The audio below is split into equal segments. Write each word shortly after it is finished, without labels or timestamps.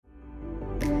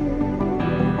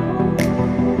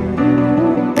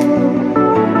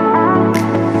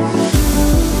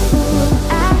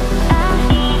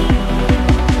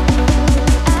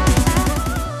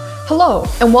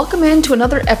Hello, and welcome into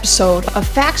another episode of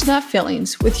Facts Not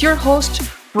Feelings with your host,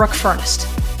 Brooke Furness.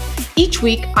 Each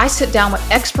week, I sit down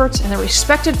with experts in their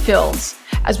respected fields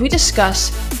as we discuss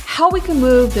how we can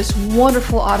move this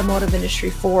wonderful automotive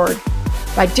industry forward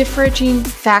by differentiating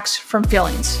facts from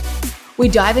feelings. We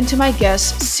dive into my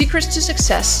guests' secrets to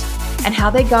success and how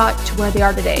they got to where they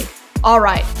are today. All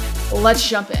right, let's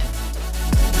jump in.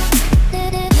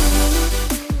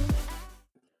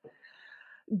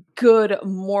 Good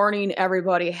morning,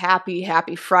 everybody. Happy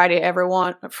Friday,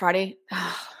 everyone. Friday?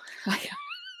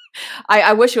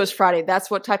 I wish it was Friday.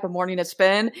 That's what type of morning it's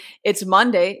been. It's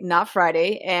Monday, not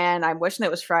Friday, and I'm wishing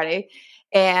it was Friday.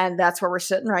 And that's where we're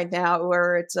sitting right now,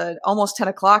 where it's almost 10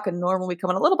 o'clock, and normally we come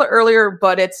in a little bit earlier,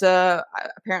 but it's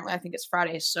apparently I think it's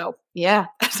Friday. So yeah,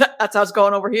 that's how it's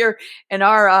going over here in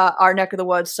our neck of the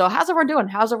woods. So how's everyone doing?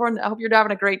 How's everyone? I hope you're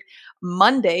having a great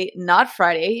Monday, not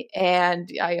Friday,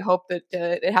 and I hope that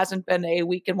it hasn't been a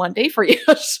week and one day for you.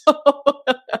 So,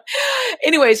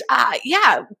 anyways,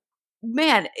 yeah,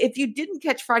 man, if you didn't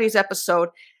catch Friday's episode,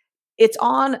 it's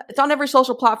on every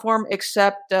social platform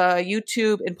except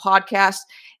YouTube and podcast,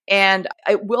 and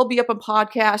it will be up on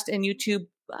podcast and YouTube.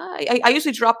 I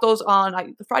usually drop those on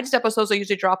the Friday's episodes. I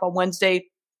usually drop on Wednesday,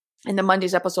 and the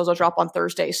Monday's episodes I'll drop on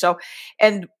Thursday. So,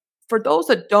 and for those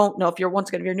that don't know, if you're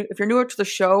newer to the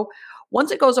show,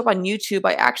 once it goes up on YouTube,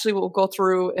 I actually will go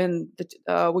through and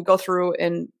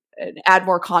add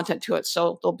more content to it.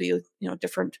 So there'll be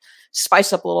different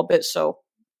spice up a little bit. So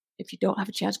if you don't have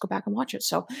a chance, go back and watch it.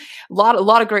 So a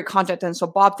lot of great content. And so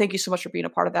Bob, thank you so much for being a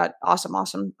part of that.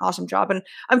 Awesome job. And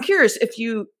I'm curious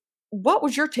what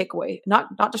was your takeaway? Not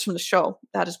just from the show,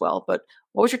 that as well, but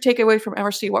what was your takeaway from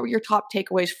MRC? What were your top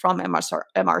takeaways from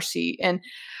MRC? And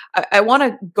I want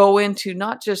to go into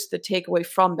not just the takeaway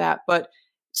from that, but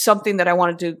something that I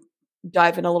wanted to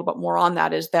dive in a little bit more on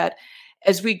that is that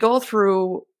as we go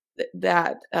through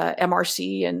that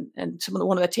MRC and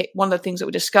one of the things that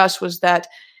we discussed was that,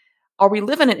 are we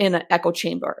living in an echo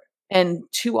chamber? And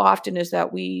too often is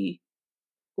that we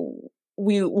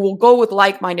will go with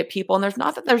like-minded people, and there's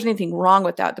not that there's anything wrong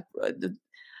with that.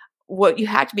 What you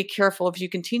have to be careful if you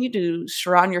continue to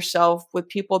surround yourself with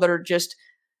people that are just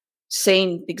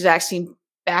saying the exact same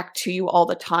back to you all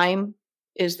the time,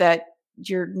 is that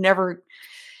you're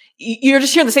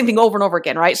just hearing the same thing over and over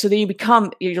again, right? So then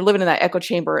you're living in that echo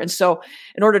chamber. And so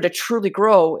in order to truly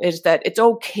grow is that it's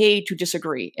okay to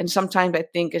disagree. And sometimes I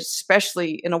think,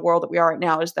 especially in a world that we are right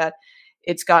now, is that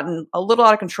it's gotten a little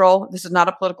out of control. This is not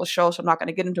a political show, so I'm not going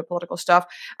to get into political stuff.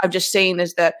 I'm just saying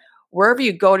is that wherever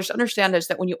you go, just understand is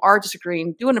that when you are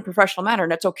disagreeing, do it in a professional manner.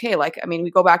 And that's okay.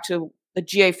 We go back to the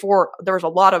GA4, there was a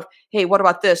lot of, hey, what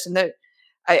about this? And that,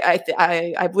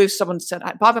 I believe someone said,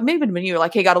 Bob, it may have been you,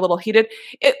 like, hey, got a little heated.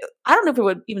 I don't know if it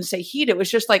would even say heated. It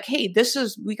was just like, hey,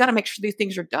 we got to make sure these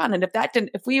things are done. And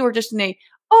if we were just in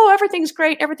everything's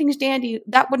great, everything's dandy,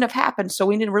 that wouldn't have happened. So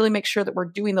we need to really make sure that we're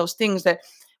doing those things that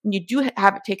when you do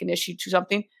have to take an issue to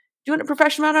something, doing it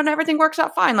professional and everything works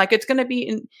out fine. Like it's going to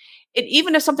be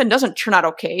even if something doesn't turn out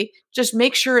okay, just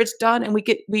make sure it's done and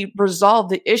we resolve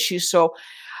the issue. So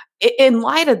in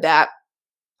light of that,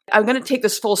 I'm going to take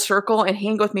this full circle and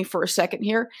hang with me for a second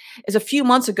here. Is a few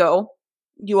months ago,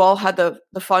 you all had the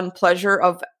fun pleasure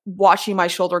of watching my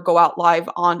shoulder go out live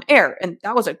on air. And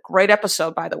that was a great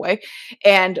episode, by the way.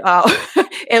 And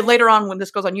and later on, when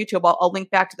this goes on YouTube, I'll link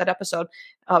back to that episode.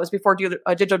 It was before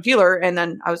Digital Dealer. And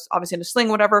then I was obviously in a sling,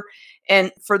 whatever.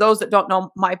 And for those that don't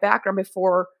know, my background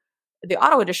before the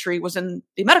auto industry was in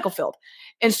the medical field.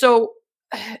 And so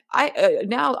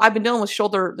now I've been dealing with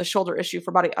the shoulder issue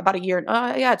for about a year.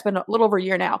 It's been a little over a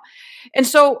year now. And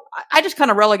so I just kind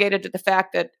of relegated to the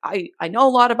fact that I know a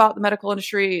lot about the medical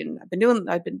industry, and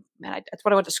that's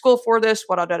what I went to school for,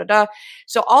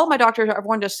 So all my doctors,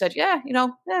 everyone just said, I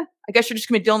guess you're just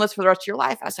going to be dealing with this for the rest of your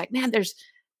life. I was like, man, this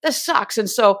sucks. And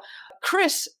so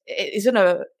Chris is in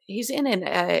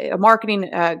a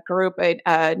marketing group, a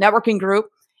networking group.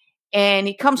 And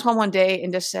he comes home one day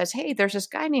and just says, hey, there's this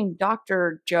guy named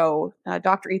Dr.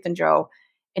 Ethan Joe.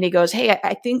 And he goes, hey,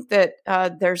 I think that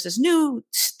there's this new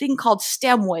thing called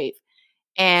STEM Wave.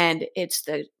 And it's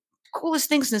the coolest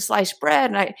things in sliced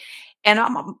bread. And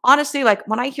I'm honestly, like,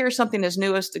 when I hear something as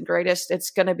newest and greatest, it's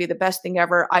going to be the best thing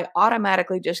ever, I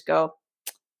automatically just go,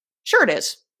 sure it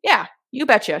is. Yeah, you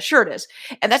betcha. Sure it is.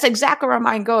 And that's exactly where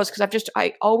my mind goes, because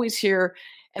I always hear,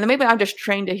 and then maybe I'm just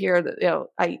trained to hear that,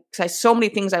 I so many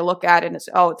things I look at and it's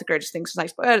the greatest thing since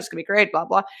sliced bread. It's going to be great, blah,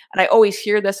 blah. And I always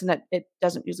hear this, and it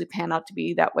doesn't usually pan out to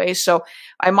be that way. So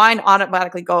my mind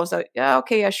automatically goes, sure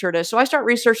it is. So I start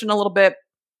researching a little bit,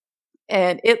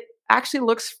 and it actually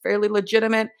looks fairly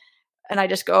legitimate. And I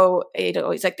just go,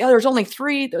 he's like, there's only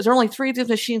three of these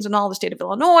machines in all the state of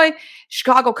Illinois.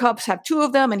 Chicago Cubs have two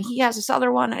of them, and he has this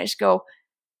other one. And I just go,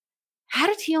 how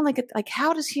did he only get, like,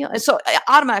 how does he? And so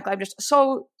automatically, I'm just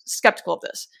so skeptical of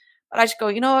this. But I just go,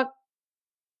 you know what?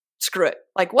 Screw it.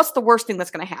 Like, what's the worst thing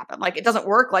that's going to happen? Like, it doesn't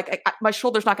work. Like, my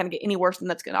shoulder's not going to get any worse than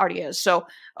that's going to already is. So,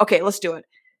 okay, let's do it.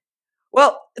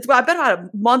 Well, I've been about a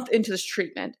month into this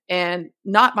treatment, and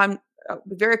I'm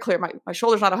very clear. My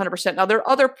shoulder's not 100%. Now, there are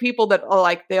other people that are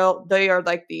like, they are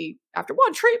like after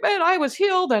one treatment, I was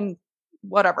healed and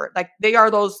whatever. Like, they are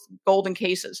those golden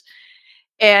cases.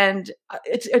 And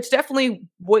it's definitely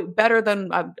better than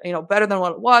better than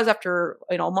what it was after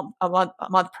a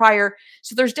month prior.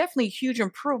 So there's definitely huge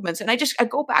improvements. And I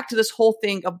go back to this whole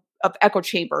thing of echo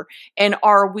chamber, and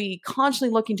are we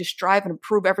constantly looking to strive and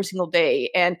improve every single day?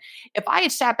 And if I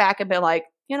had sat back and been like,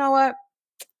 you know what,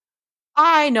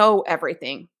 I know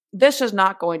everything. This is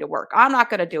not going to work. I'm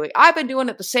not going to do it. I've been doing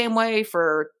it the same way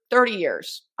for 30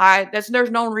 years.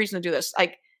 There's no reason to do this.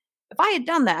 Like, if I had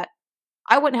done that,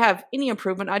 I wouldn't have any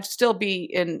improvement. I'd still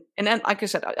be and then, like I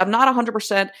said, I'm not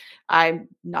 100%. I'm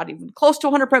not even close to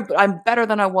 100%, but I'm better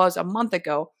than I was a month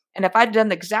ago. And if I'd done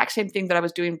the exact same thing that I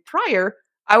was doing prior,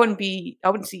 I wouldn't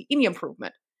see any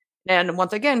improvement. And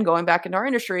once again, going back into our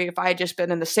industry, if I had just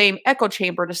been in the same echo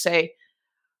chamber to say,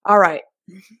 all right,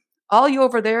 all you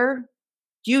over there,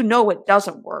 you know it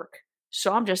doesn't work.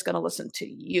 So I'm just going to listen to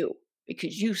you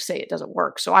because you say it doesn't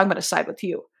work. So I'm going to side with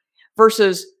you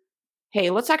versus, hey,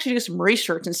 let's actually do some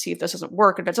research and see if this doesn't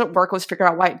work. If it doesn't work, let's figure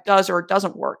out why it does or it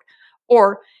doesn't work.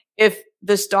 Or if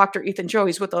this Dr. Ethan Joe,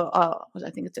 he's with I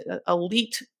think it's an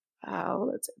elite,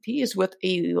 he is with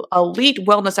a elite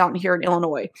wellness out here in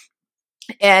Illinois.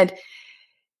 And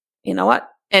you know what?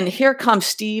 And here comes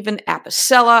Steven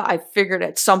Apicella. I figured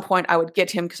at some point I would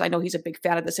get him because I know he's a big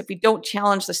fan of this. If we don't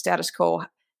challenge the status quo,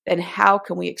 then how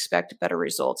can we expect better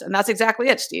results? And that's exactly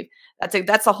it, Steve.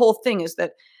 That's the whole thing, is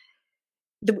that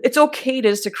it's okay to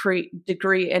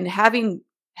disagree, and having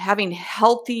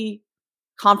healthy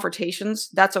confrontations,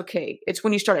 that's okay. It's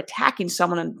when you start attacking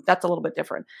someone, and that's a little bit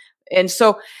different. And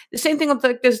so the same thing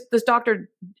with this Dr.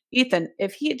 Ethan.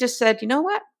 If he had just said, you know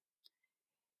what,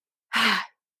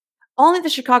 only the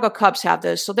Chicago Cubs have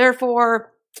this, so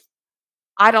therefore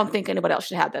I don't think anybody else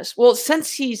should have this. Well,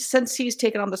 since he's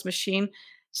taken on this machine,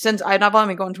 since I've only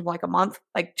been going for like a month,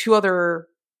 like 2 other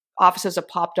offices have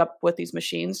popped up with these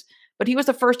machines, but he was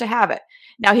the first to have it.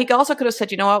 Now, he also could have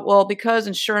said, you know what, well, because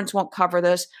insurance won't cover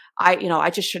this, I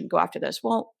just shouldn't go after this.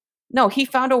 Well, no, he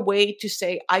found a way to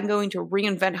say, I'm going to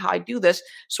reinvent how I do this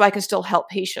so I can still help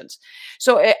patients.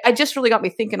 So it just really got me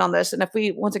thinking on this. And if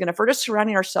we're just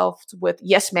surrounding ourselves with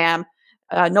yes, ma'am,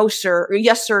 no, sir, or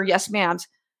yes, sir, yes, ma'ams,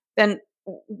 then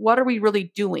what are we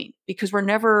really doing? Because we're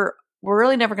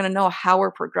really never going to know how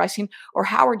we're progressing or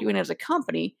how we're doing as a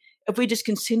company if we just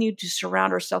continue to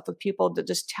surround ourselves with people that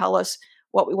just tell us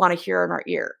what we want to hear in our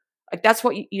ear. Like, that's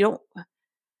what you don't,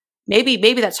 maybe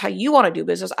that's how you want to do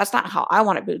business. That's not how I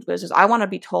want to do business. I want to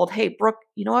be told, hey, Brooke,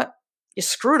 you know what? You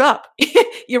screwed up.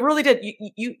 You really did.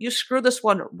 You screwed this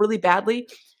one really badly.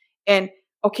 And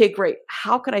okay, great.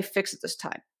 How can I fix it this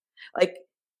time? Like,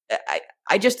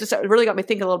 I just decided, it really got me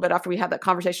thinking a little bit after we had that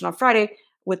conversation on Friday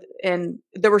and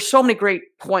there were so many great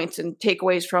points and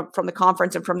takeaways from the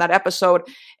conference and from that episode.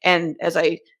 And as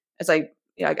I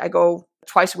go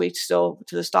twice a week still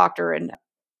to this doctor and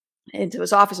into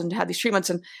his office and have these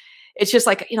treatments. And it's just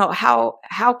like,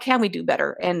 how can we do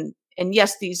better? And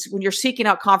yes, when you're seeking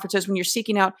out conferences, when you're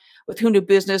seeking out with whom do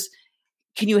business,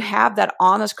 can you have that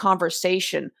honest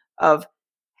conversation of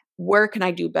where can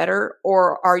I do better?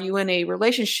 Or are you in a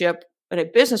relationship, in a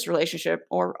business relationship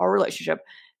or a relationship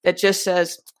that just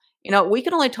says, we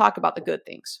can only talk about the good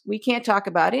things. We can't talk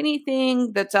about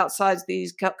anything that's outside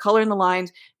these coloring the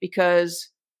lines because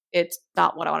it's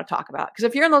not what I want to talk about. Because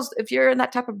if you're in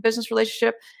that type of business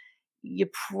relationship, you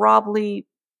probably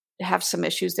have some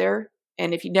issues there.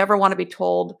 And if you never want to be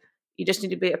told, you just need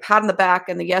to be a pat on the back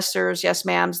and the yes sirs, yes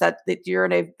ma'ams, that you're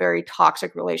in a very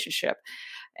toxic relationship.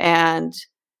 And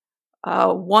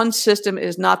one system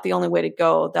is not the only way to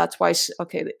go. That's why,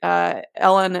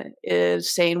 Ellen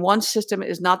is saying one system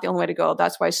is not the only way to go.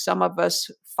 That's why some of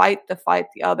us fight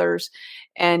the others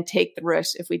and take the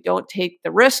risks. If we don't take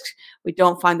the risks, we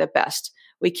don't find the best.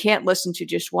 We can't listen to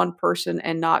just one person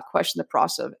and not question the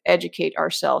process. Educate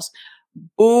ourselves.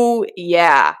 Boo,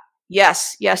 yeah.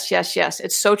 Yes.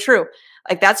 It's so true.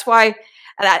 Like, that's why,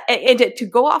 and to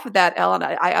go off of that, Ellen,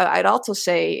 I'd also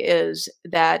say is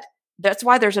that's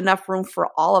why there's enough room for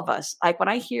all of us. Like, when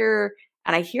I hear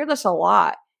this a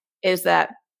lot, is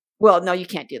that, well, no, you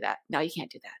can't do that. No, you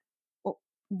can't do that. Well,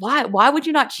 why would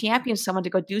you not champion someone to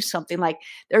go do something? Like,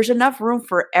 there's enough room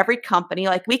for every company.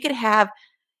 Like,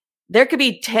 there could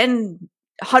be 10,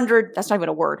 100, that's not even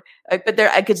a word, but there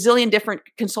are a gazillion different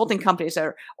consulting companies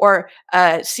or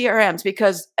CRMs,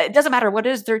 because it doesn't matter what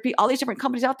it is. There'd be all these different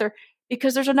companies out there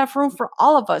because there's enough room for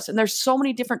all of us. And there's so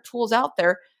many different tools out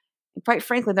there. And quite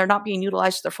frankly, they're not being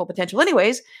utilized to their full potential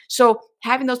anyways. So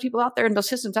having those people out there and those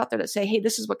systems out there that say, hey,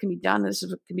 this is what can be done. This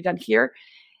is what can be done here.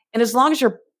 And as long as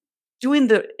you're doing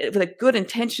with a good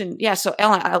intention. Yeah. So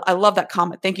Ellen, I love that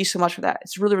comment. Thank you so much for that.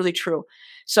 It's really, really true.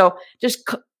 So just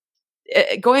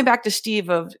going back to Steve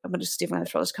I'm going to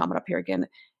throw this comment up here again.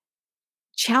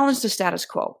 Challenge the status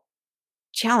quo.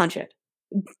 Challenge it.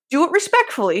 Do it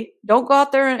respectfully. Don't go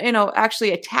out there and,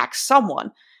 actually attack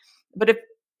someone. But if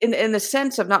in the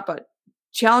sense of but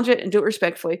challenge it and do it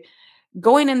respectfully,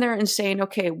 going in there and saying,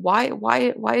 okay,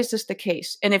 why is this the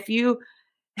case? And if you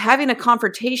having a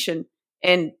confrontation,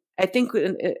 and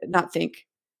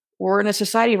we're in a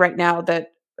society right now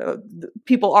that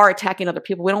people are attacking other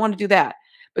people. We don't want to do that.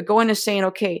 But going and saying,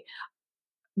 okay,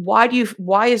 why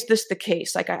is this the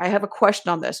case? Like, I have a question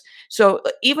on this. So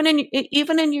even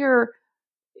in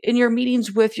your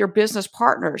meetings with your business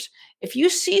partners, if you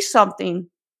see something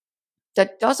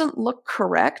that doesn't look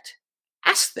correct,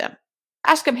 ask them,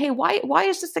 hey, why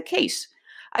is this the case?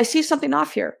 I see something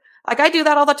off here. Like, I do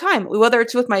that all the time, whether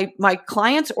it's with my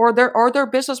clients or their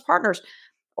business partners.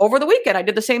 Over the weekend, I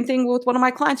did the same thing with one of my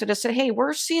clients. I just said, hey,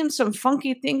 we're seeing some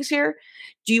funky things here.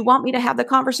 Do you want me to have the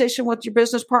conversation with your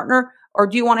business partner, or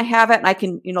do you want to have it? And I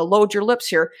can, load your lips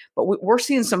here, but we're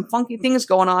seeing some funky things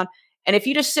going on. And if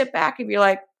you just sit back and be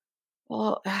like,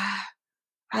 well,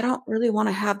 I don't really want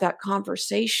to have that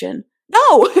conversation.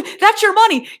 No, that's your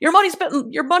money.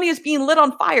 Your money is being lit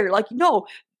on fire. Like, no,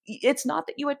 it's not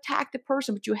that you attack the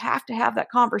person, but you have to have that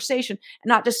conversation and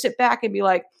not just sit back and be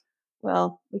like,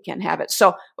 well, we can't have it.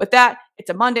 So with that, it's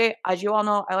a Monday. As you all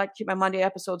know, I like to keep my Monday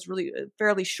episodes really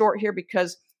fairly short here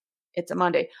because it's a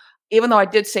Monday. Even though I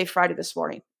did say Friday this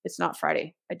morning, it's not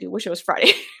Friday. I do wish it was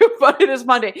Friday, but it is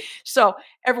Monday. So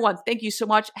everyone, thank you so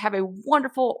much. Have a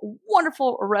wonderful,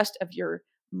 wonderful rest of your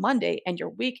Monday and your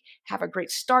week. Have a great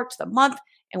start to the month.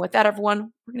 And with that,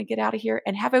 everyone, we're going to get out of here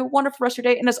and have a wonderful rest of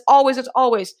your day. And as always,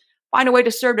 find a way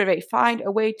to serve today. Find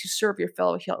a way to serve your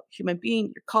fellow human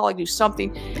being, your colleague, do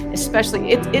something.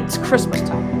 Especially, it's Christmas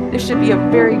time. This should be a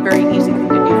very, very easy thing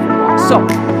to do for you all. So,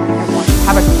 everyone,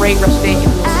 have a great rest of the day, and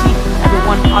we'll see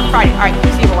everyone on Friday. All right,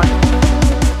 see you everyone.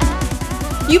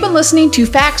 You've been listening to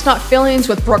Facts Not Feelings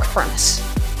with Brooke Furness.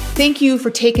 Thank you for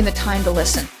taking the time to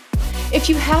listen. If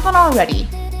you haven't already,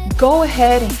 go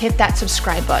ahead and hit that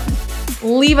subscribe button.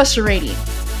 Leave us a rating.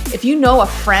 If you know a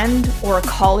friend or a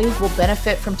colleague will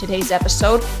benefit from today's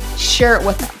episode, share it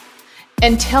with them.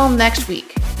 Until next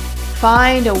week,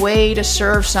 find a way to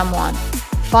serve someone.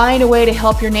 Find a way to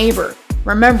help your neighbor.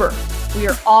 Remember, we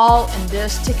are all in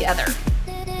this together.